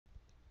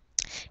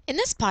In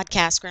this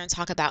podcast, we're going to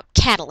talk about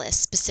catalysts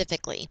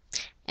specifically,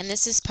 and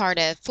this is part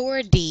of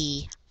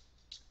 4D.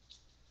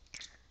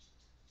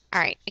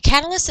 All right, a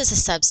catalyst is a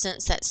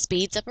substance that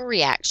speeds up a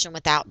reaction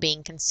without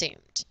being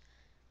consumed.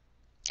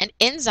 An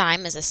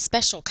enzyme is a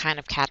special kind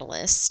of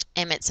catalyst,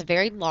 and it's a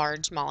very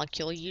large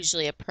molecule,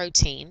 usually a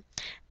protein,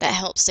 that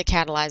helps to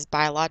catalyze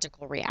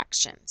biological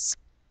reactions.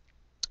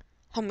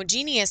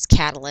 Homogeneous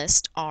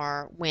catalysts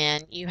are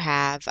when you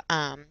have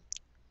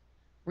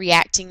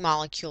reacting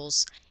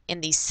molecules in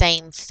the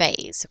same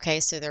phase, okay?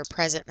 So they're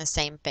present in the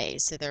same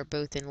phase. So they're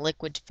both in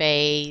liquid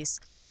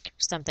phase,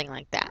 something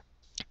like that.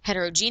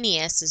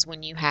 Heterogeneous is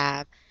when you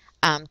have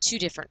two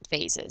different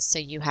phases. So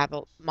you have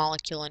a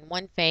molecule in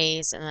one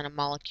phase and then a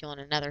molecule in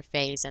another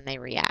phase, and they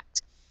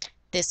react.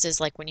 This is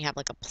like when you have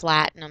like a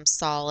platinum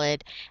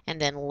solid and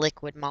then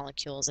liquid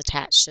molecules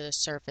attached to the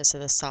surface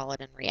of the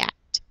solid and react.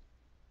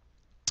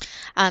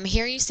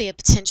 Here you see a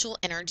potential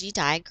energy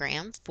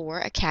diagram for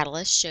a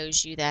catalyst.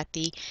 Shows you that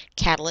the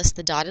catalyst,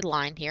 the dotted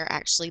line here,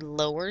 actually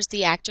lowers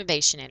the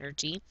activation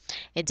energy.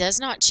 It does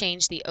not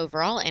change the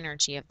overall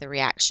energy of the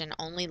reaction,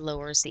 only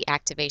lowers the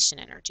activation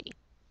energy.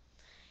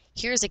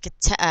 Here's a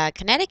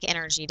kinetic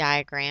energy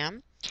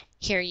diagram.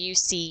 Here you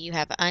see you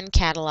have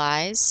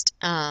uncatalyzed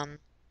and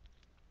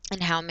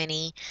how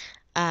many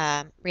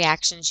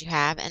reactions you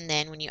have, and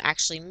then when you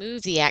actually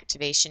move the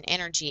activation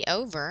energy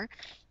over,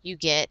 you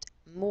get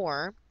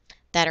more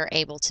that are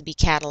able to be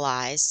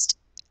catalyzed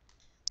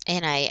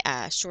in a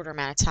shorter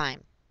amount of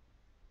time.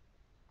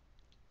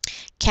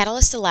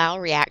 Catalysts allow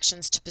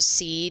reactions to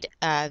proceed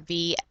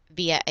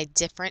via a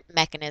different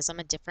mechanism,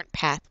 a different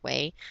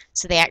pathway,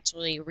 so they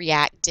actually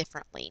react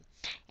differently.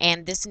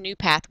 And this new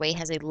pathway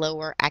has a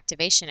lower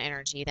activation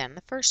energy than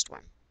the first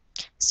one.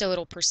 So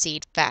it'll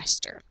proceed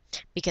faster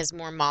because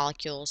more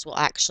molecules will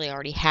actually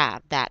already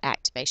have that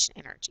activation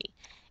energy.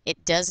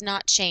 It does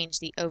not change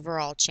the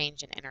overall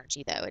change in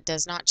energy, though. It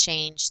does not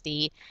change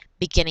the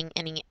beginning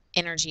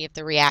energy of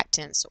the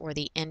reactants or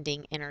the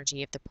ending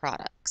energy of the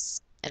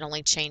products. It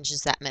only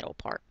changes that middle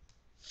part.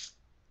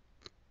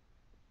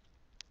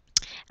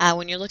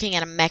 When you're looking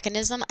at a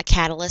mechanism, a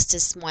catalyst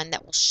is one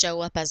that will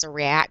show up as a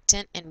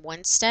reactant in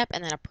one step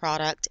and then a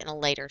product in a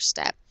later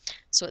step.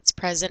 So it's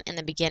present in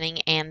the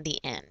beginning and the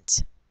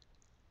end.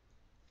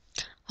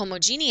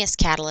 Homogeneous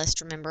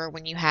catalyst, remember,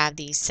 when you have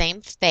the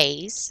same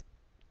phase,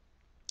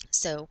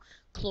 so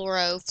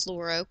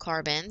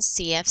chlorofluorocarbons,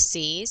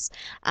 CFCs,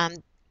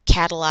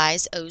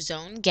 catalyze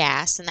ozone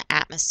gas in the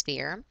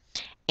atmosphere,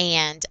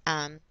 and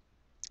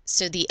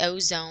so the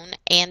ozone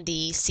and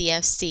the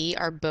CFC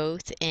are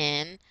both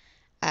in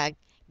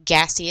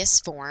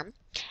gaseous form,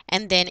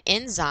 and then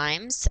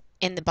enzymes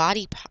in the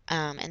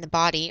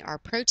body are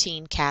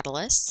protein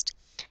catalysts.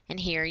 And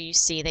here you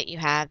see that you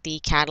have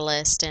the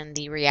catalyst and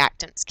the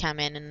reactants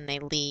come in and they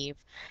leave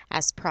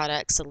as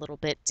products a little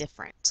bit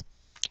different.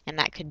 And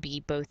that could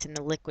be both in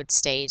the liquid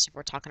stage if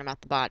we're talking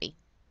about the body.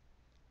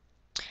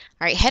 All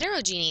right,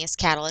 heterogeneous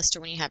catalysts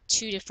are when you have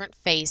two different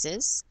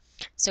phases.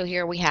 So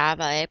here we have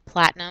a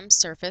platinum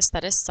surface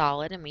that is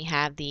solid, and we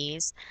have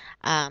these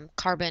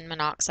carbon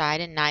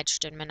monoxide and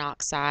nitrogen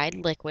monoxide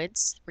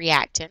liquids,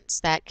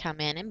 reactants that come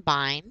in and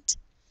bind.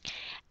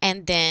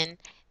 And then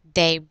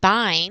they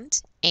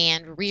bind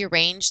and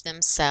rearrange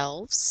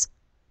themselves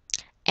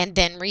and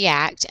then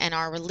react and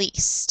are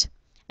released.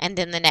 And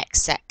then the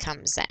next set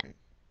comes in.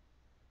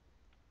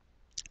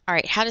 All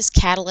right, how does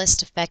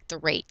catalyst affect the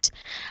rate?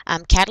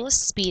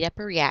 Catalysts speed up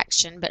a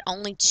reaction, but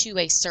only to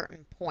a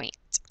certain point.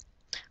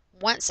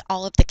 Once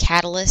all of the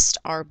catalysts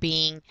are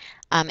being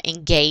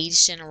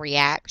engaged in a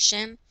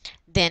reaction,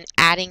 then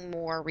adding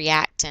more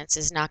reactants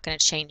is not going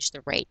to change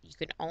the rate. You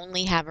can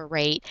only have a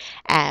rate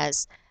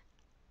as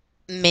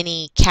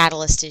many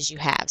catalysts as you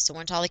have. So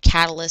once all the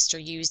catalysts are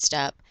used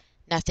up,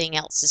 nothing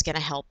else is going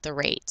to help the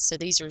rate. So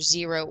these are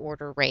zero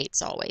order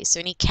rates always.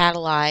 So any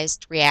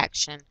catalyzed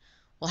reaction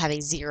will have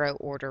a zero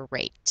order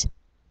rate.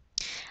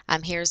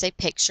 Here's a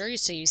picture.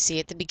 So you see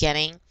at the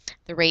beginning,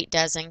 the rate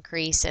does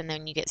increase, and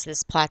then you get to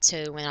this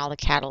plateau when all the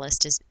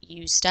catalyst is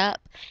used up.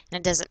 And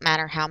it doesn't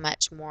matter how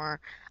much more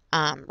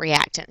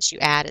reactants you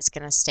add, it's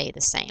going to stay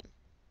the same.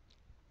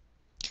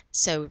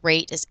 So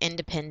rate is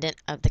independent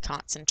of the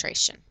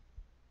concentration.